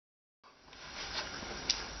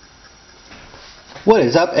What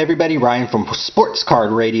is up, everybody? Ryan from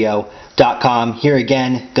SportsCardRadio.com here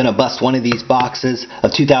again. Gonna bust one of these boxes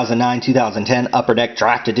of 2009-2010 Upper Deck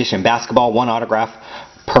Draft Edition basketball. One autograph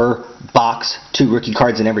per box, 2 rookie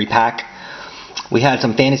cards in every pack. We had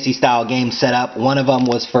some fantasy style games set up. One of them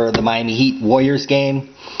was for the Miami Heat Warriors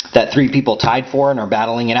game that 3 people tied for and are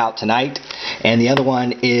battling it out tonight. And the other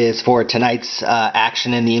one is for tonight's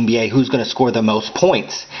action in the NBA, who's going to score the most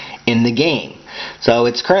points in the game. So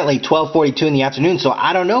it's currently 12:42 in the afternoon, so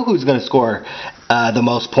I don't know who's going to score the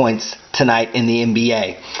most points tonight in the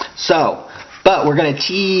NBA. But we're going to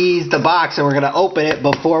tease the box and we're going to open it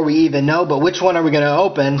before we even know. But which one are we going to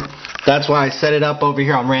open? That's why I set it up over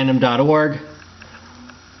here on random.org.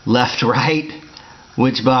 Left, right.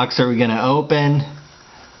 Which box are we going to open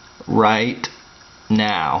right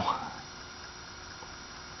now?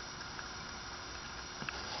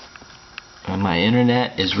 And my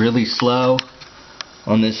internet is really slow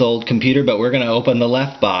on this old computer, but we're going to open the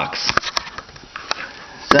left box.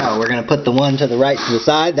 So we're going to put the one to the right to the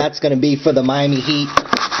side. That's going to be for the Miami Heat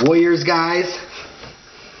Warriors guys.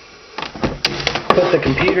 Put the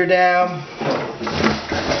computer down.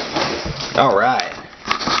 Alright.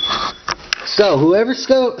 So whoever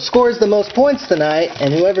scores the most points tonight,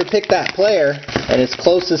 and whoever picked that player and is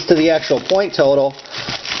closest to the actual point total,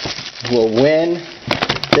 will win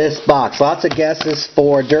this box. Lots of guesses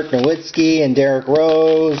for Dirk Nowitzki and Derrick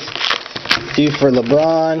Rose. A few for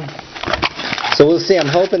LeBron. So we'll see. I'm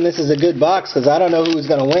hoping this is a good box because I don't know who's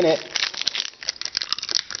going to win it.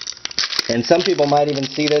 And some people might even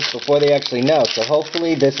see this before they actually know. So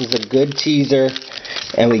hopefully this is a good teaser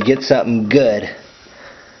and we get something good.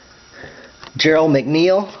 Gerald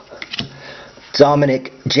McNeil,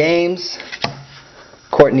 Dominic James,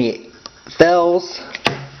 Courtney Fells,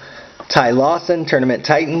 Ty Lawson, Tournament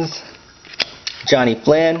Titans, Johnny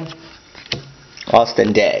Flynn,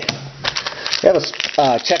 Austin Day. We have a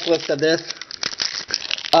checklist of this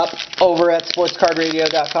up over at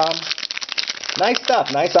SportsCardRadio.com. Nice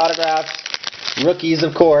stuff, nice autographs, rookies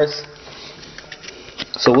of course.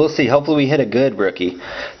 So we'll see, hopefully we hit a good rookie.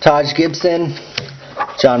 Taj Gibson,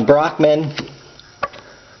 John Brockman,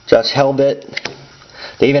 Josh Helbit.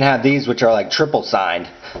 They even have these which are like triple signed.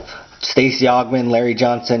 Stacey Augmon, Larry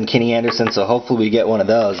Johnson, Kenny Anderson, so hopefully we get one of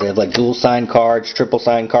those. They have like dual signed cards, triple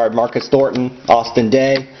signed card, Marcus Thornton, Austin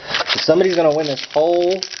Day. So somebody's going to win this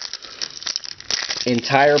whole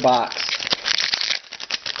entire box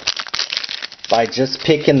by just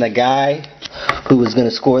picking the guy who was going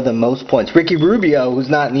to score the most points. Ricky Rubio, who's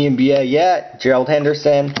not in the NBA yet, Gerald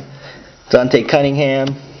Henderson, Dante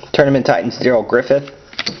Cunningham, Tournament Titans, Daryl Griffith,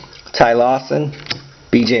 Ty Lawson,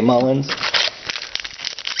 B.J. Mullins.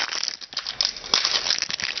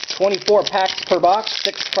 24 packs per box,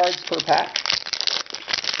 6 cards per pack.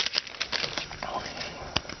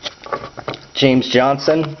 James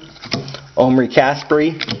Johnson, Omri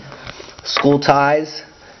Caspery, School Ties,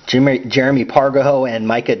 Jeremy Pargo and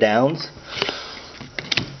Micah Downs.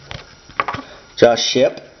 Josh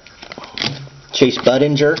Shipp, Chase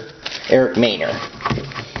Budinger, Eric Maynor.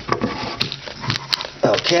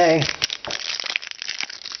 Okay.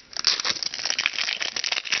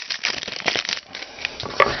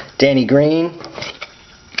 Danny Green,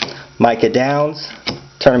 Micah Downs,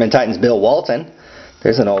 Tournament Titans Bill Walton.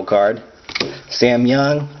 There's an old card. Sam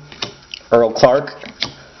Young, Earl Clark,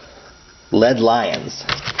 Lead Lions.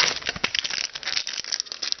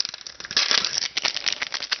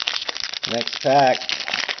 Next pack.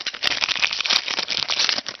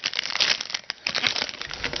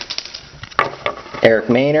 Eric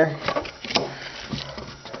Maynor,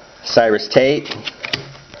 Cyrus Tate,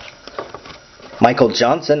 Michael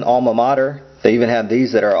Johnson, Alma Mater. They even have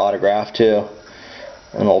these that are autographed too.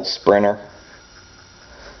 An old sprinter.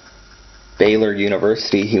 Baylor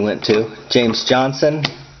University he went to. James Johnson,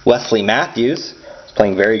 Wesley Matthews, he's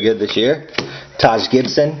playing very good this year. Taj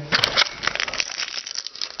Gibson.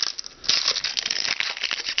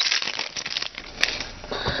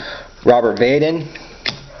 Robert Vaden,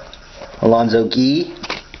 Alonzo Gee,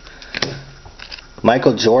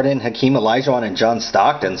 Michael Jordan, Hakeem Olajuwon, and John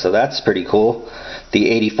Stockton, so that's pretty cool.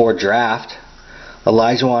 The 84 draft.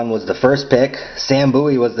 Olajuwon was the first pick. Sam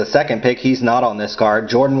Bowie was the second pick. He's not on this card.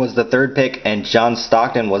 Jordan was the third pick, and John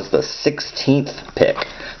Stockton was the 16th pick.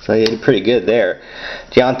 So he did pretty good there.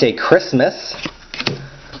 Deontay Christmas,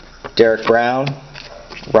 Derek Brown,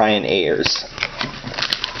 Ryan Ayers.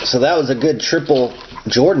 So that was a good triple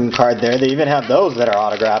Jordan card there. They even have those that are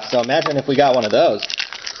autographed. So imagine if we got one of those.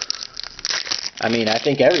 I mean, I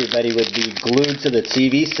think everybody would be glued to the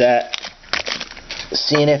TV set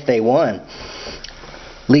seeing if they won.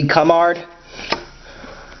 Lee Cummard,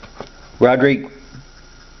 Rodrigue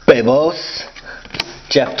Bebos,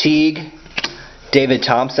 Jeff Teague, David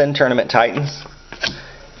Thompson, Tournament Titans,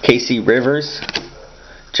 Casey Rivers,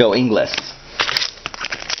 Joe Ingles.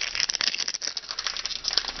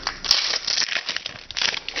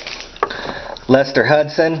 Lester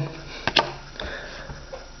Hudson,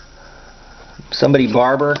 somebody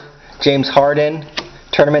Barber, James Harden,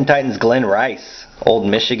 Tournament Titans Glenn Rice, Old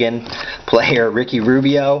Michigan player Ricky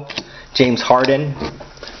Rubio, James Harden.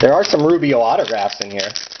 There are some Rubio autographs in here,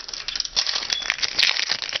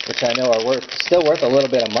 which I know are still worth a little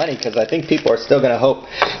bit of money because I think people are still going to hope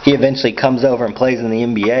he eventually comes over and plays in the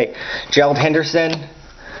NBA. Gerald Henderson,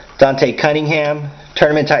 Dante Cunningham,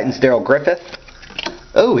 Tournament Titans Daryl Griffith.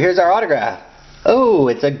 Oh, here's our autograph. Oh,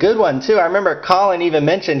 it's a good one too. I remember Colin even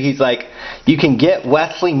mentioned, he's like, you can get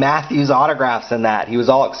Wesley Matthews autographs in that. He was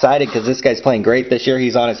all excited because this guy's playing great this year.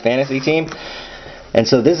 He's on his fantasy team. And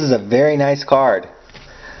so this is a very nice card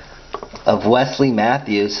of Wesley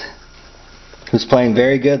Matthews, who's playing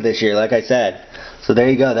very good this year, like I said. So there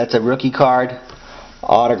you go. That's a rookie card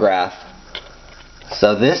autograph.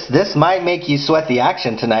 So this might make you sweat the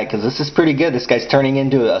action tonight because this is pretty good. This guy's turning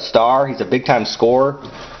into a star. He's a big-time scorer.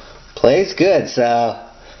 Plays good. So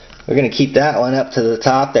we're going to keep that one up to the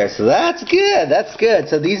top there. So that's good. That's good.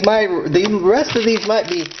 So the rest of these might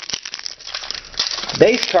be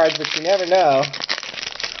base cards, but you never know.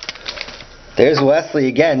 There's Wesley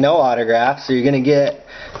again, no autograph. So you're going to get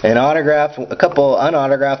an autograph, a couple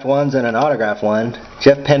unautographed ones, and an autographed one.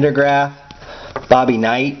 Jeff Pendergraph, Bobby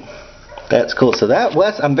Knight. That's cool. So that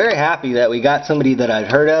I'm very happy that we got somebody that I'd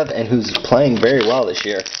heard of and who's playing very well this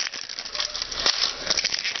year.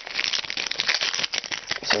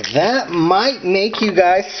 So that might make you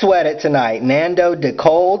guys sweat it tonight. Nando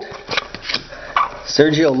DeCold,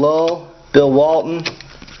 Sergio Llull, Bill Walton,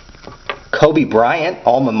 Kobe Bryant,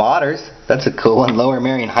 alma maters. That's a cool one. Lower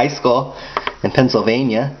Merion High School in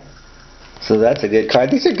Pennsylvania. So that's a good card.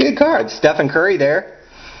 These are good cards. Stephen Curry there.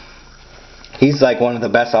 He's like one of the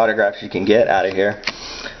best autographs you can get out of here.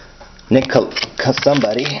 Nick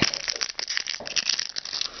somebody.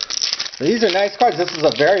 These are nice cards. This is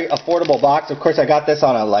a very affordable box. Of course, I got this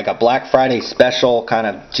on a Black Friday special kind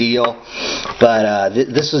of deal. But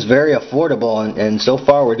this was very affordable, and so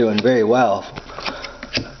far we're doing very well.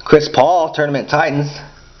 Chris Paul, Tournament Titans.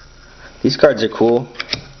 These cards are cool.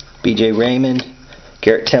 B.J. Raymond,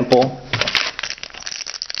 Garrett Temple.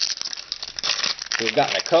 We've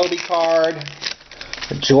gotten a Kobe card,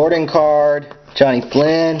 a Jordan card, Johnny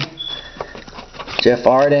Flynn, Jeff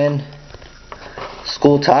Arden,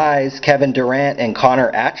 School Ties, Kevin Durant and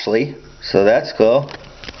Connor Atchley. So that's cool.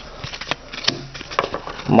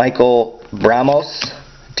 Michael Bramos,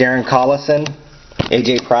 Darren Collison,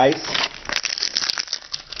 AJ Price.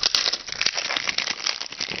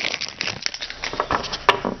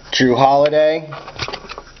 Drew Holiday,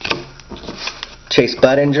 Chase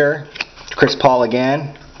Budinger, Chris Paul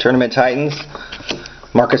again, Tournament Titans,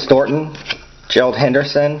 Marcus Thornton, Gerald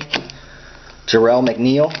Henderson, Jarrell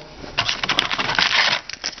McNeil,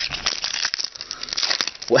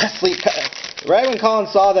 Wesley. Right when Colin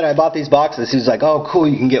saw that I bought these boxes, he was like, oh cool,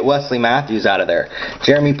 you can get Wesley Matthews out of there.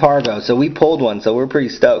 Jeremy Pargo, so we pulled one, so we're pretty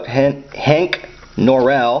stoked. Hank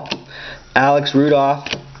Norrell, Alex Rudolph,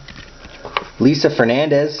 Lisa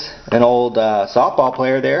Fernandez, an old softball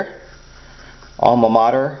player there, alma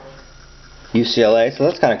mater, UCLA, so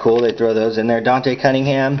that's kind of cool. They throw those in there. Dante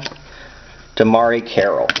Cunningham, Damari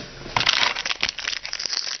Carroll.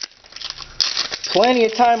 Plenty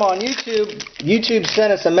of time on YouTube. YouTube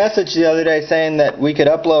sent us a message the other day saying that we could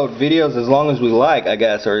upload videos as long as we like, I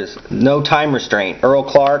guess, or no time restraint. Earl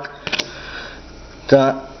Clark,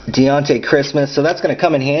 Deontay Christmas, so that's going to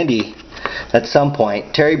come in handy at some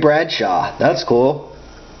point. Terry Bradshaw, that's cool.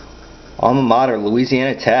 Alma mater,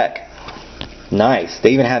 Louisiana Tech. Nice.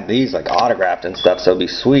 They even have these like autographed and stuff, so it'd be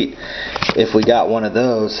sweet if we got one of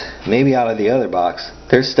those. Maybe out of the other box.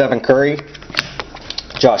 There's Stephen Curry,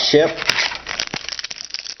 Josh Shipp.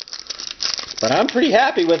 But I'm pretty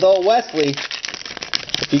happy with old Wesley.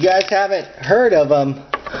 If you guys haven't heard of him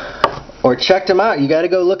or checked him out, you got to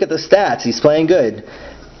go look at the stats. He's playing good.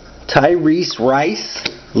 Tyrese Rice,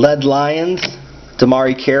 led Lions,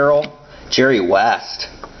 Damari Carroll, Jerry West,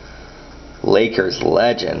 Lakers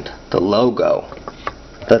legend, the logo.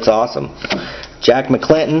 That's awesome. Jack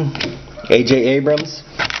McClinton, AJ Abrams.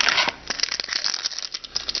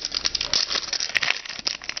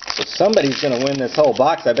 So somebody's going to win this whole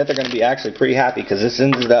box. I bet they're going to be actually pretty happy because this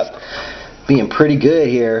ended up being pretty good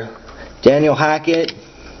here. Daniel Hackett,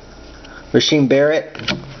 Rasheem Barrett,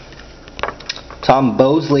 Tom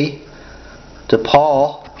Bosley,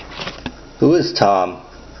 DePaul. Who is Tom?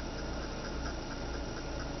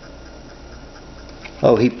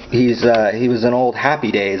 Oh, he was an old Happy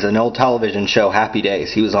Days, an old television show, Happy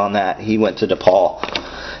Days. He was on that. He went to DePaul.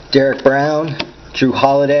 Derek Brown, Drew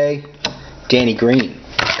Holiday, Danny Green.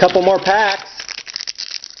 A couple more packs.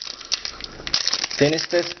 Finish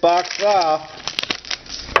this box off.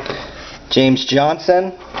 James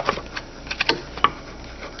Johnson,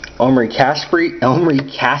 Omri Caspery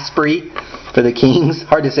for the Kings.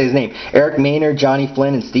 Hard to say his name. Eric Maynard, Johnny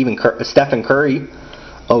Flynn, and Stephen Curry.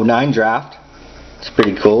 09 draft. It's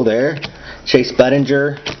pretty cool there. Chase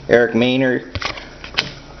Budinger, Eric Maynard,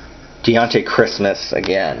 Deontay Christmas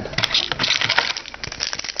again.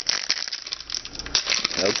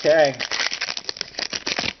 Okay.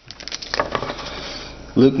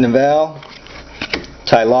 Luke Neville,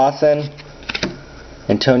 Ty Lawson,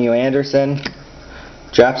 Antonio Anderson,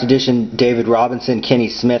 draft edition David Robinson, Kenny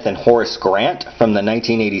Smith, and Horace Grant from the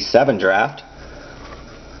 1987 draft.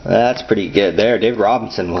 That's pretty good there. David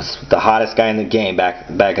Robinson was the hottest guy in the game back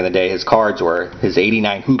in the day. His cards were his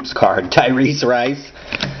 89 Hoops card, Tyrese Rice,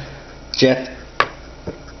 Jeff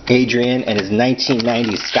Adrian, and his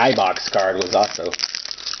 1990 Skybox card was also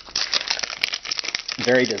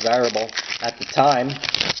very desirable at the time.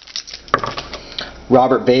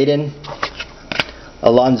 Robert Baden,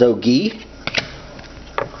 Alonzo Gee,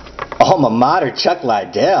 alma mater Chuck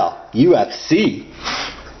Liddell, UFC.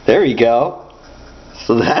 There you go.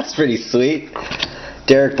 So that's pretty sweet.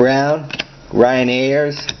 Derek Brown, Ryan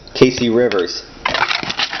Ayers, Casey Rivers.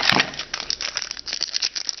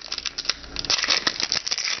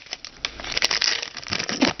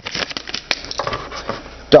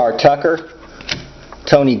 Dar Tucker,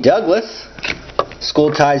 Tony Douglas,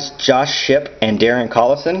 School Ties Josh Shipp and Darren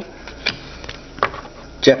Collison,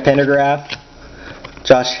 Jeff Pendergraph,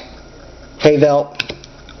 Josh Havelt,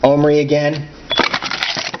 Omri again,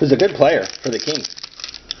 who's a good player for the Kings.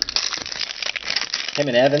 Him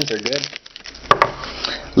and Evans are good.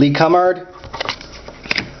 Lee Cummard,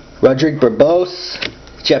 Rodrigue Barbos,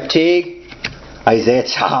 Jeff Teague, Isaiah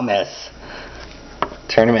Thomas,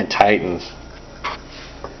 Tournament Titans.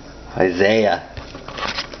 Isaiah.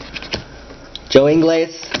 Joe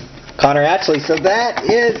Ingles, Connor Atchley. So that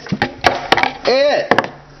is it.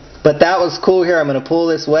 But that was cool here. I'm going to pull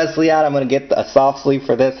this Wesley out. I'm going to get a soft sleeve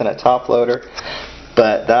for this and a top loader.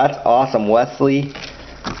 But that's awesome. Wesley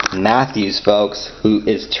Matthews, folks, who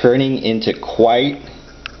is turning into quite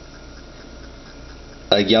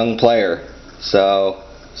a young player. So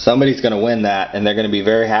somebody's going to win that, and they're going to be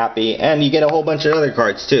very happy. And you get a whole bunch of other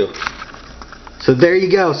cards, too. So there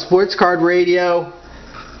you go.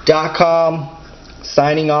 SportsCardRadio.com.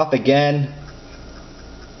 Signing off again.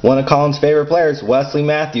 One of Colin's favorite players, Wesley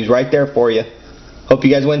Matthews, right there for you. Hope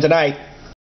you guys win tonight.